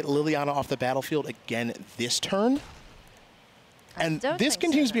be able to get Liliana off the battlefield again this turn. And this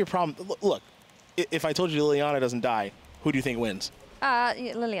continues to be a problem. Look, if I told you Liliana doesn't die, who do you think wins? Yeah,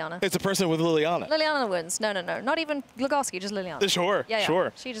 Liliana. It's a person with Liliana. Liliana wins. No. Not even Głogowski, just Liliana. Sure, yeah.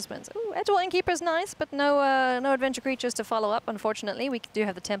 Sure. She just wins. Ooh, Edgewall Innkeeper's nice, but no adventure creatures to follow up, unfortunately. We do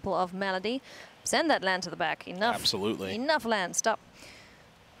have the Temple of Melody. Send that land to the back. Enough. Absolutely. Enough land. Stop.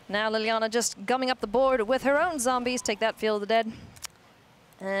 Now Liliana just gumming up the board with her own zombies. Take that, Field of the Dead.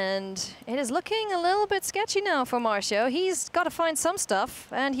 And it is looking a little bit sketchy now for Marcio. He's got to find some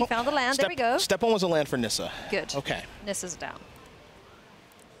stuff, and he found the land. There we go. Step 1 was a land for Nissa. Good. Okay. Nissa's down.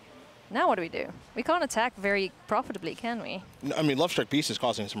 Now what do? We can't attack very profitably, can we? I mean, Lovestruck Beast is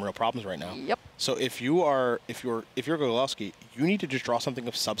causing some real problems right now. Yep. So if you're Głogowski, you need to just draw something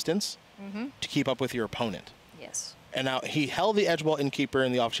of substance to keep up with your opponent. Yes. And now he held the Edgewall Innkeeper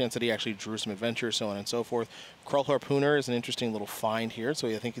in the off chance that he actually drew some adventures, so on and so forth. Krull Harpooner is an interesting little find here, so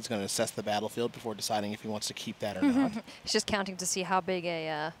I think he's going to assess the battlefield before deciding if he wants to keep that or not. He's just counting to see how big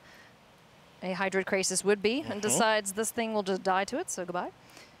a Hydroid Krasis would be, and decides this thing will just die to it, so goodbye.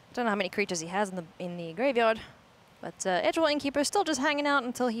 Don't know how many creatures he has in the graveyard, but Edgewall Innkeeper is still just hanging out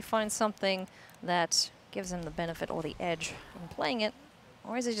until he finds something that gives him the benefit or the edge in playing it.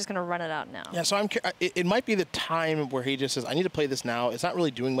 Or is he just going to run it out now? Yeah, so it might be the time where he just says, I need to play this now. It's not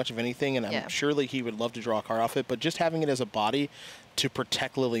really doing much of anything, and I'm surely he would love to draw a card off it, but just having it as a body to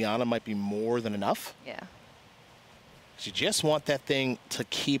protect Liliana might be more than enough. Yeah. Because you just want that thing to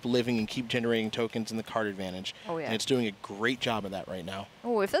keep living and keep generating tokens in the card advantage. Oh, yeah. And it's doing a great job of that right now.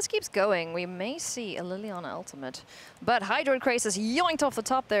 Oh, if this keeps going, we may see a Liliana ultimate. But Hydroid Krasis yoinked off the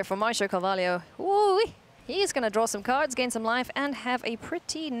top there for Marcio Carvalho. Woo-wee. He's going to draw some cards, gain some life, and have a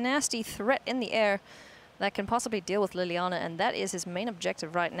pretty nasty threat in the air that can possibly deal with Liliana, and that is his main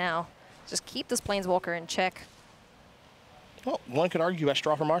objective right now. Just keep this Planeswalker in check. Well, one could argue best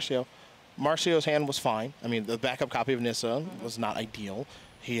draw for Marcio. Marcio's hand was fine. I mean, the backup copy of Nissa was not ideal.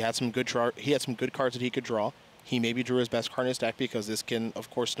 He had some good cards that he could draw. He maybe drew his best card in his deck because this can, of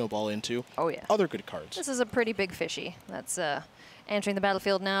course, snowball into other good cards. This is a pretty big fishy. That's entering the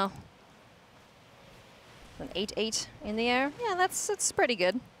battlefield now. An 8/8 in the air. Yeah, that's pretty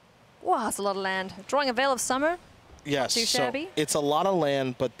good. Wow, that's a lot of land. Drawing a Veil of Summer. Yes, too shabby. So it's a lot of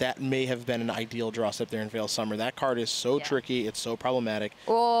land, but that may have been an ideal draw step there in Veil of Summer. That card is so tricky. It's so problematic.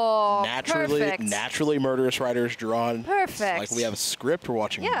 Oh, naturally, Murderous Rider's drawn. Perfect. It's like we have a script. We're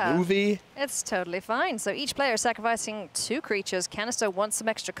watching a movie. It's totally fine. So each player is sacrificing 2 creatures. Canister wants some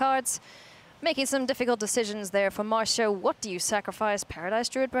extra cards. Making some difficult decisions there for Marcio. What do you sacrifice? Paradise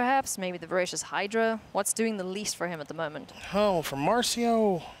Druid, perhaps? Maybe the Voracious Hydra? What's doing the least for him at the moment? Oh, for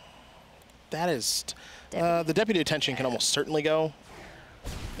Marcio, that is... the Deputy Attention can almost certainly go.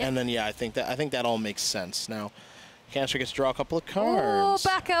 Yep. And then, yeah, I think that all makes sense. Now, Canister gets to draw a couple of cards. Oh,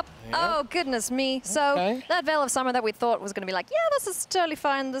 back up. Yep. Oh, goodness me. So that Veil of Summer that we thought was going to be like, yeah, this is totally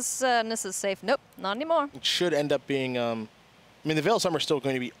fine. This is safe. Nope, not anymore. It should end up being... I mean, the Veil of Summer is still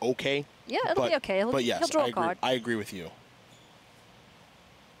going to be okay. Yeah, it'll be okay. But yes, he'll draw a card. I agree with you.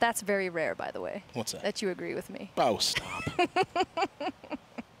 That's very rare, by the way. What's that? That you agree with me. Oh, stop.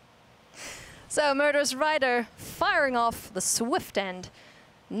 So, Murderous Rider firing off the Swift End.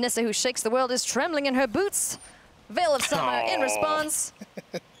 Nissa, who shakes the world, is trembling in her boots. Veil of Summer in response.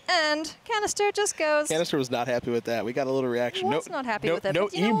 And Canister just goes. Canister was not happy with that. We got a little reaction. He was not happy with it. No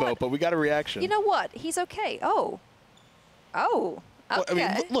emote, but we got a reaction. You know what? He's okay. Oh. Okay. Well, I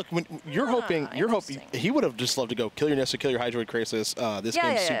mean, look, when you're hoping, he would have just loved to go kill your Nissa, kill your Hydroid Crisis. This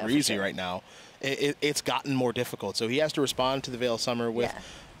game's super easy right now. It's gotten more difficult, so he has to respond to the Veil of Summer with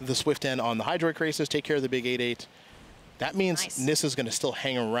the Swift End on the Hydroid Crisis, take care of the big 8/8. That means Nissa's going to still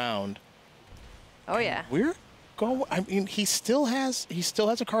hang around. Oh yeah. We're going. I mean, he still has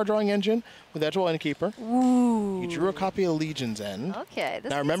a card drawing engine with Edgewall Innkeeper. Ooh. He drew a copy of Legion's End. Okay.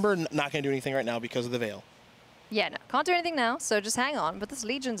 Now remember, not going to do anything right now because of the Veil. Yeah, no, can't do anything now, so just hang on. But this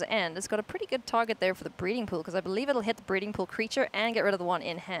Legion's End has got a pretty good target there for the breeding pool, because I believe it'll hit the breeding pool creature and get rid of the one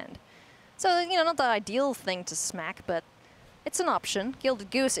in hand. So, you know, not the ideal thing to smack, but it's an option. Gilded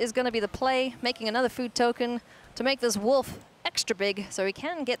Goose is going to be the play, making another food token to make this wolf extra big, so he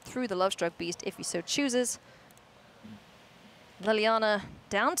can get through the Lovestruck Beast if he so chooses. Liliana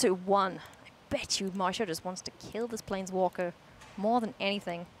down to 1. I bet you Marcio just wants to kill this Planeswalker more than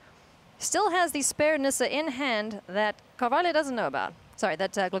anything. Still has the spare Nissa in hand that Carvalho doesn't know about. Sorry,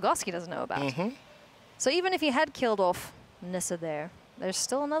 that Głogowski doesn't know about. So even if he had killed off Nissa there's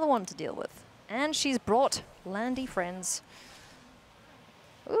still another one to deal with. And she's brought landy friends.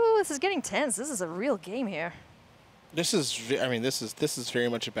 Ooh, this is getting tense. This is a real game here. This is, I mean, this is very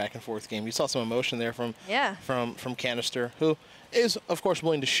much a back and forth game. You saw some emotion there from Canister, who is of course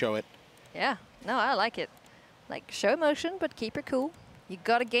willing to show it. Yeah, no, I like it. Like, show emotion, but keep it cool. You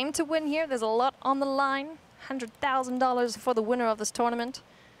got a game to win here. There's a lot on the line. $100,000 for the winner of this tournament.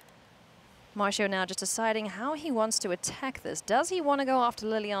 Marcio now just deciding how he wants to attack this. Does he want to go after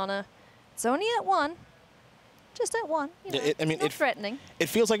Liliana? It's only at 1. Just at 1. You know, I mean, not threatening. It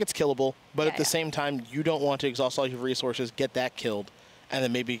feels like it's killable, but at the same time, you don't want to exhaust all your resources, get that killed, and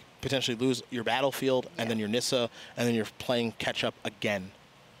then maybe potentially lose your battlefield, and then your Nissa, and then you're playing catch-up again.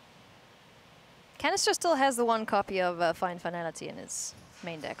 Canister still has the 1 copy of Fine Finality in his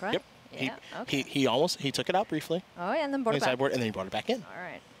main deck, right? Yep. Yeah, he took it out briefly. Oh, yeah, and then brought it back. Sideboard, and then he brought it back in. All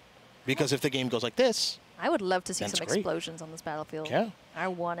right. Because if the game goes like this, I would love to see some explosions on this battlefield. Yeah. I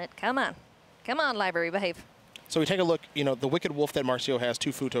want it. Come on. Come on, library, behave. So we take a look, you know, the Wicked Wolf that Marcio has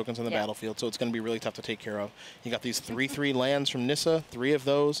 2 food tokens on the battlefield, so it's going to be really tough to take care of. You got these 3/3 lands from Nissa, 3 of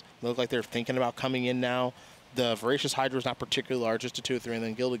those. They look like they're thinking about coming in now. The Voracious Hydra is not particularly large, just a 2/3, and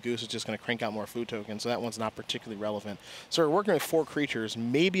then Gilded Goose is just going to crank out more food tokens, so that one's not particularly relevant. So we're working with 4 creatures,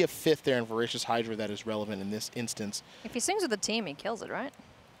 maybe a 5th there in Voracious Hydra that is relevant in this instance. If he swings with the team, he kills it, right?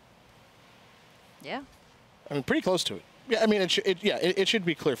 Yeah. I mean, pretty close to it. Yeah, I mean, it should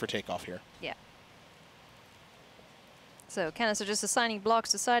be clear for takeoff here. Yeah. So Canister just assigning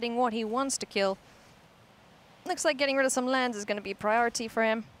blocks, deciding what he wants to kill. Looks like getting rid of some lands is going to be a priority for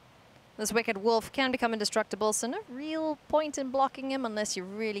him. This Wicked Wolf can become indestructible, so no real point in blocking him unless you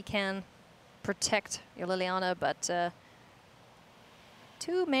really can protect your Liliana, but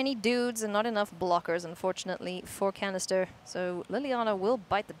too many dudes and not enough blockers, unfortunately, for Canister. So Liliana will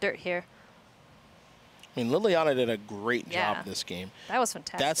bite the dirt here. I mean, Liliana did a great job this game. That was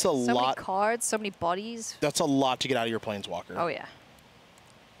fantastic. That's a so lot. So many cards, so many bodies. That's a lot to get out of your Planeswalker. Oh, yeah.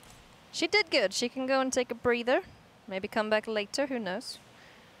 She did good. She can go and take a breather. Maybe come back later. Who knows?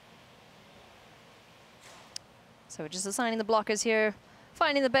 So we're just assigning the blockers here,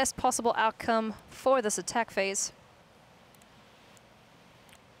 finding the best possible outcome for this attack phase.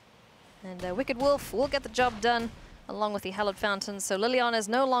 And Wicked Wolf will get the job done along with the Hallowed Fountain. So Liliana is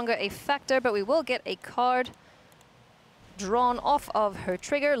no longer a factor, but we will get a card drawn off of her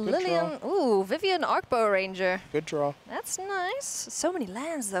trigger. Good Lilian, draw. ooh, Vivian Arcbow Ranger. Good draw. That's nice. So many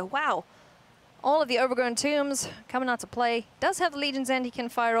lands though, wow. All of the Overgrown Tombs coming out to play. Does have the Legion's End he can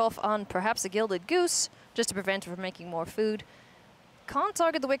fire off on perhaps a Gilded Goose, just to prevent her from making more food. Can't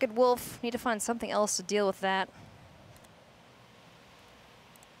target the Wicked Wolf. Need to find something else to deal with that.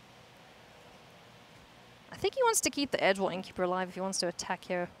 I think he wants to keep the Edgewall Innkeeper alive if he wants to attack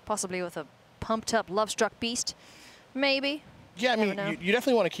here, possibly with a pumped up Lovestruck Beast, maybe. Yeah, I mean, you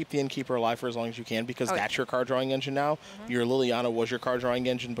definitely want to keep the Innkeeper alive for as long as you can because that's your card drawing engine now. Your Liliana was your card drawing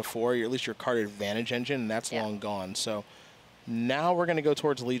engine before, or at least your card advantage engine, and that's long gone. So now we're going to go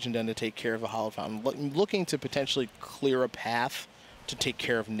towards Legion Den to take care of the Hallowed Fountain, looking to potentially clear a path to take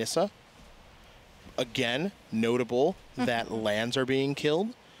care of Nissa. Again, notable that lands are being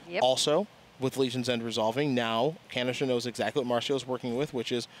killed. Also, with Legion's End resolving, now Canister knows exactly what Marcio is working with,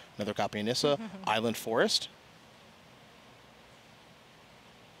 which is another copy of Nissa, Island Forest.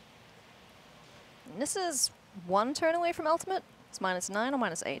 Nissa's 1 turn away from ultimate. It's -9 or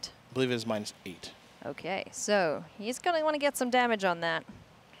 -8? I believe it is -8. Okay, so he's going to want to get some damage on that.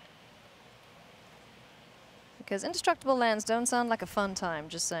 Because indestructible lands don't sound like a fun time,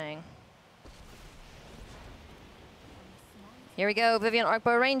 just saying. Here we go, Vivian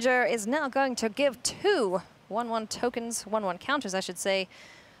Arcbow Ranger is now going to give 2 1/1 tokens, 1/1 counters, I should say,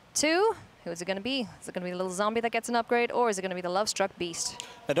 to, who is it going to be? Is it going to be the little zombie that gets an upgrade, or is it going to be the Lovestruck Beast?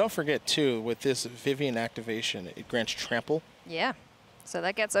 Now don't forget, too, with this Vivian activation, it grants Trample. Yeah, so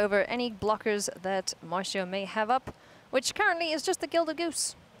that gets over any blockers that Marcio may have up, which currently is just the Gilded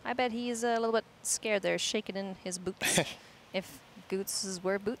Goose. I bet he's a little bit scared there, shaking in his boots. If gooses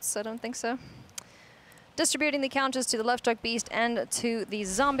wear boots, I don't think so. Distributing the counters to the Lovestruck Beast and to the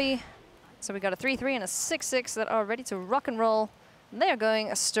zombie. So we got a 3/3 and a 6/6 that are ready to rock and roll. They're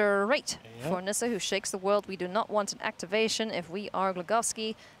going straight for Nissa, who shakes the world. We do not want an activation. If we are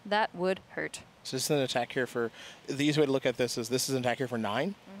Głogowski, that would hurt. So this is an attack here for, the easy way to look at this is an attack here for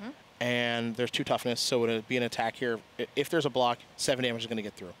 9. And there's 2 toughness, so it would be an attack here. If there's a block, 7 damage is going to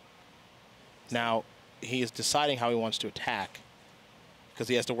get through. Now, he is deciding how he wants to attack, because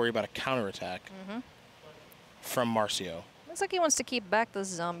he has to worry about a counterattack from Marcio. Looks like he wants to keep back the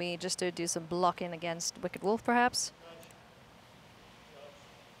zombie just to do some blocking against Wicked Wolf, perhaps.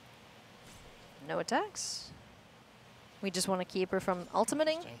 No attacks. We just want to keep her from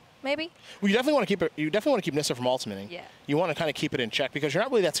ultimating, maybe? Well, you definitely want to keep it. You definitely want to keep Nissa from ultimating. Yeah. You want to kind of keep it in check because you're not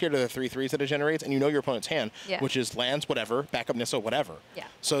really that scared of the 3/3s that it generates, and you know your opponent's hand, which is lands, whatever, backup Nissa, whatever. Yeah.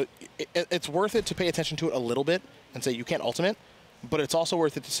 So it's worth it to pay attention to it a little bit and say you can't ultimate, but it's also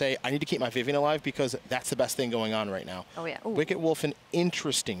worth it to say I need to keep my Vivian alive because that's the best thing going on right now. Oh yeah. Ooh. Wicked Wolf, an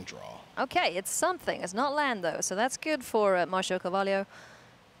interesting draw. Okay, it's something. It's not land though, so that's good for Marcio Carvalho.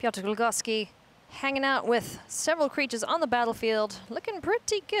 Piotr Głogowski hanging out with several creatures on the battlefield, looking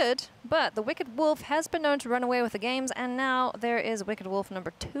pretty good, but the Wicked Wolf has been known to run away with the games, and now there is Wicked Wolf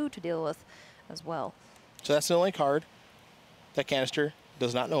number 2 to deal with as well. So that's the only card that Canister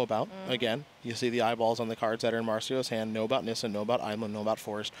does not know about. Again, you see the eyeballs on the cards that are in Marcio's hand, know about Nissa, know about Island, know about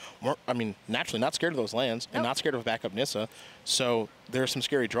Forest. I mean, naturally not scared of those lands and not scared of backup Nissa, so there are some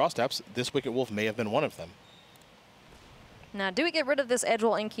scary draw steps. This Wicked Wolf may have been one of them. Now, do we get rid of this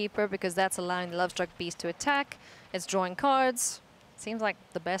Edgewall Innkeeper because that's allowing the Lovestruck Beast to attack? It's drawing cards. Seems like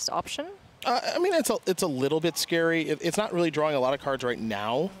the best option. I mean, it's a little bit scary. It's not really drawing a lot of cards right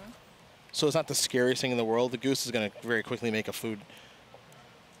now, so it's not the scariest thing in the world. The Goose is going to very quickly make a food.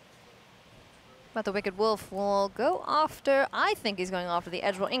 But the Wicked Wolf will go after, I think he's going after the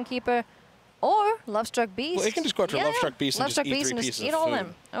Edgewall Innkeeper or Lovestruck Beast. Well, it can just go after Lovestruck Beast and just eat 3 pieces of eat all food.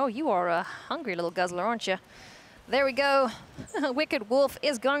 them. Oh, you are a hungry little guzzler, aren't you? There we go. Wicked Wolf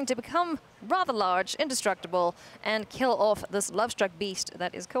is going to become rather large, indestructible, and kill off this Lovestruck Beast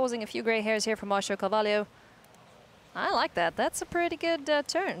that is causing a few gray hairs here for Marcio Carvalho. I like that. That's a pretty good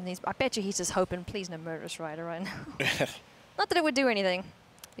turn. I bet you he's just hoping, please no Murderous Rider right now. Not that it would do anything,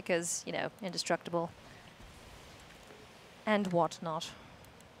 because, you know, indestructible and whatnot.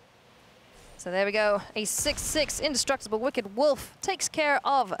 So there we go. A 6/6 indestructible Wicked Wolf takes care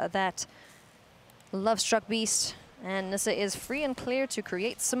of that Lovestruck Beast. And Nissa is free and clear to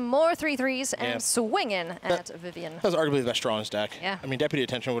create some more 3/3s and swing in at Vivian. That was arguably the best draw in his deck. Yeah. I mean, Deputy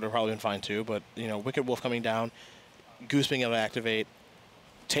Attention would have probably been fine too, but, you know, Wicked Wolf coming down, Goose being able to activate,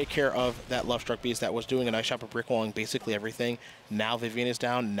 take care of that Love Struck Beast that was doing a nice job of brickwalling basically everything. Now Vivian is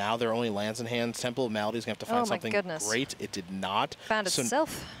down. Now there are only lands in hand. Temple of Malady is going to have to find something great. It did not. Found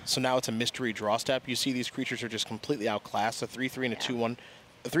itself. So now it's a mystery draw step. You see these creatures are just completely outclassed. A 3/3 and a 2/1.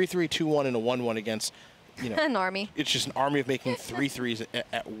 A 3/3, 2/1, and a 1/1 against, you know. An army. It's just an army of making 3/3s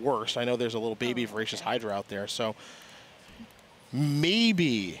at worst. I know there's a little baby Voracious Hydra out there. So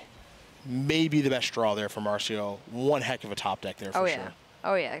maybe the best draw there for Marcio. One heck of a top deck there for sure.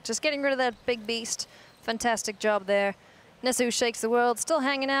 Oh, yeah. Just getting rid of that big beast. Fantastic job there. Nissa, who shakes the world, still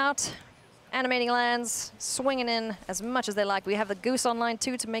hanging out. Animating lands, swinging in as much as they like. We have the Goose online,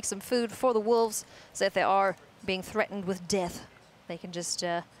 too, to make some food for the wolves. So if they are being threatened with death, they can just,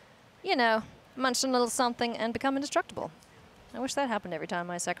 you know, munch a little something and become indestructible. I wish that happened every time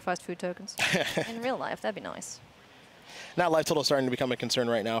I sacrificed food tokens. In real life, that'd be nice. Now life total is starting to become a concern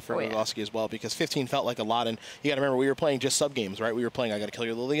right now for Głogowski as well, because 15 felt like a lot. And you got to remember, we were playing just sub-games, right? We were playing, I got to kill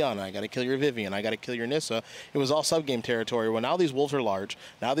your Liliana, I got to kill your Vivian, I got to kill your Nissa. It was all sub-game territory. Well, now these wolves are large.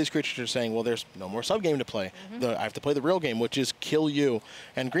 Now these creatures are saying, well, there's no more sub-game to play. I have to play the real game, which is kill you.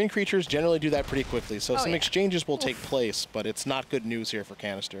 And green creatures generally do that pretty quickly. So some exchanges will take place, but it's not good news here for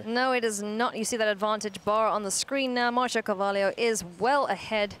Canister. No, it is not. You see that advantage bar on the screen now. Marcio Carvalho is well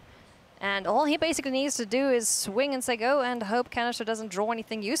ahead. And all he basically needs to do is swing and say go and hope Canister doesn't draw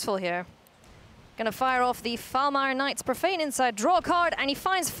anything useful here. Gonna fire off the Falmire Knight's Profane Insight, draw a card, and he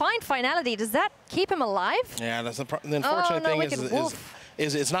finds Find Finality. Does that keep him alive? Yeah, that's the unfortunate thing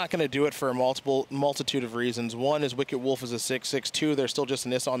is it's not going to do it for a multitude of reasons. One is Wicked Wolf is a 6/6/2. There's still just a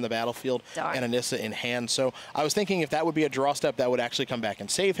Nissa on the battlefield and a Nissa in hand. So I was thinking if that would be a draw step, that would actually come back and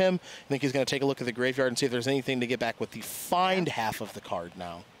save him. I think he's going to take a look at the graveyard and see if there's anything to get back with the Find half of the card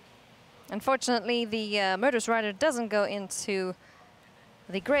now. Unfortunately, the Murderous Rider doesn't go into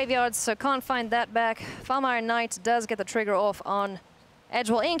the graveyard, so can't find that back. Falmire Knight does get the trigger off on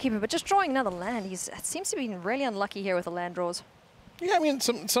Edgewall Innkeeper, but just drawing another land. He seems to be really unlucky here with the land draws. Yeah, I mean,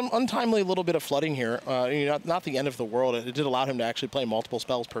 some untimely little bit of flooding here. You know, not the end of the world. It did allow him to actually play multiple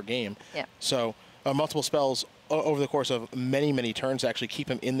spells per game. Yeah. So multiple spells over the course of many, many turns to actually keep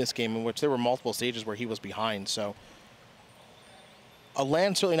him in this game, in which there were multiple stages where he was behind. So a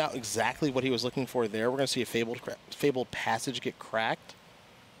land certainly not exactly what he was looking for there. We're going to see a Fabled Passage get cracked.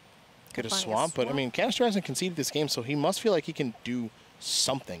 Get a swamp, but I mean, Canister hasn't conceded this game, so he must feel like he can do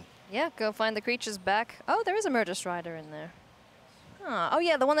something. Yeah, go find the creatures back. Oh, there is a Murderous Rider in there. Oh,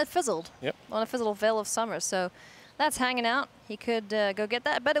 yeah, the one that fizzled. Yep. The one that fizzled Veil of Summer, so that's hanging out. He could go get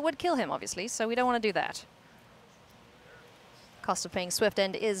that, but it would kill him, obviously, so we don't want to do that. Cost of paying Swift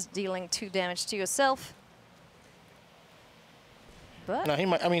End is dealing 2 damage to yourself. But no, he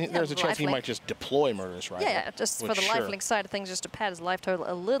might. I mean, there's a chance he might just deploy Murderous Rider. Yeah, just for the lifelink side of things, just to pad his life total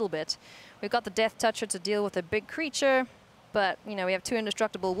a little bit. We've got the Death Toucher to deal with a big creature, but you know we have 2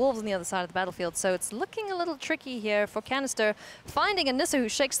 indestructible wolves on the other side of the battlefield, so it's looking a little tricky here for Canister. Finding a Nissa who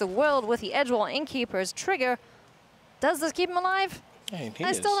shakes the world with the Edgewall Innkeeper's trigger. Does this keep him alive?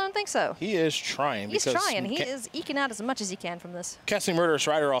 I still don't think so. He is trying. He's trying. He is eking out as much as he can from this. Casting Murderous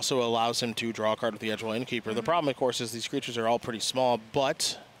Rider also allows him to draw a card with the Edgewall Innkeeper. The problem, of course, is these creatures are all pretty small,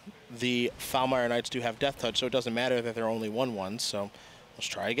 but the Falmire Knights do have Death Touch, so it doesn't matter that they're only 1/1s. So let's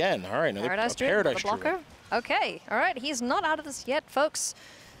try again. All right, another Paradise blocker. Okay, all right. He's not out of this yet, folks.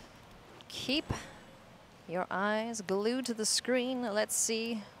 Keep your eyes glued to the screen. Let's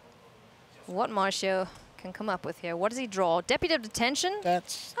see what Marcio can come up with here. What does he draw? Deputy of Detention?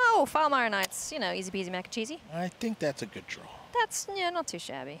 Oh, Falmire Knights. You know, easy peasy mac and cheesy. I think that's a good draw. That's, yeah, not too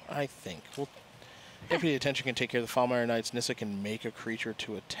shabby. I think. Well, Deputy of Detention can take care of the Falmire Knights. Nissa can make a creature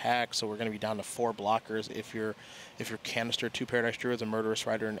to attack, so we're going to be down to 4 blockers. If you're Canister, 2 Paradise Druids, a Murderous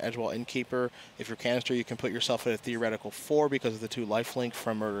Rider, and Edgewall Innkeeper. If you're Canister, you can put yourself at a theoretical 4 because of the 2 lifelink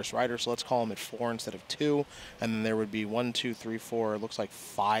from Murderous Rider, so let's call him at 4 instead of 2. And then there would be 1, 2, 3, 4, it looks like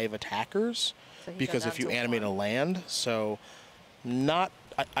 5 attackers. So because if you animate a land, so not,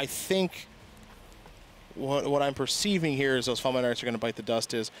 I think what I'm perceiving here is those Falmire Knights are going to bite the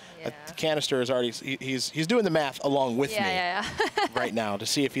dust is Canister is already, he's doing the math along with me right now to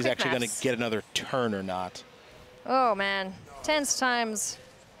see if he's actually going to get another turn or not. Oh man, tense times.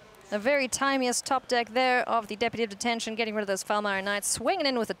 The very timiest top deck there of the Deputy of Detention, getting rid of those Falmire Knights, swinging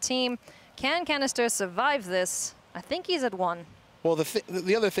in with a team. Can Canister survive this? I think he's at 1. Well,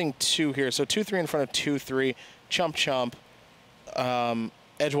 the other thing, too, here, so 2/3 in front of 2/3, chump,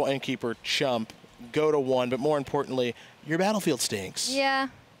 Edgewall Innkeeper, chump, go to 1, but more importantly, your battlefield stinks. Yeah,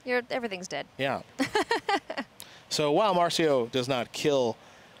 everything's dead. Yeah. So while Marcio does not kill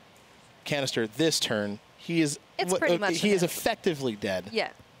Canister this turn, he is effectively dead. Yeah.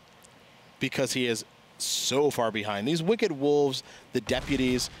 Because he is so far behind. These Wicked Wolves, the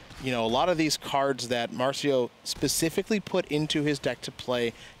Deputies, you know, a lot of these cards that Marcio specifically put into his deck to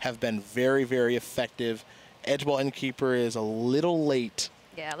play have been very, very effective. Edgeball Innkeeper is a little late.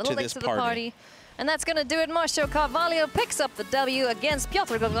 Yeah, a little late to the party. And that's going to do it. Marcio Carvalho picks up the W against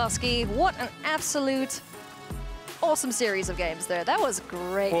Piotr Głogowski. What an absolute awesome series of games there. That was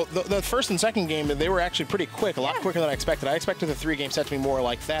great. Well, the first and second game, they were actually pretty quick, a lot quicker than I expected. I expected the 3-game set to be more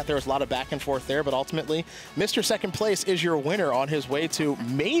like that. There was a lot of back and forth there, but ultimately, Mr. Second Place is your winner on his way to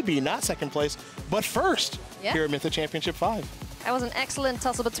maybe not second place, but first here at Mythic Championship 5. That was an excellent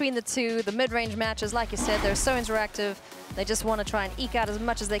tussle between the two. The mid-range matches, like you said, they're so interactive. They just want to try and eke out as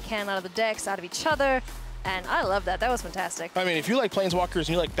much as they can out of the decks, out of each other. And I love that. That was fantastic. I mean, if you like Planeswalkers and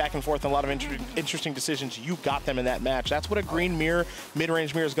you like back and forth and a lot of interesting decisions, you got them in that match. That's what a green mirror,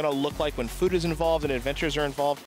 mid-range mirror is going to look like when food is involved and adventures are involved.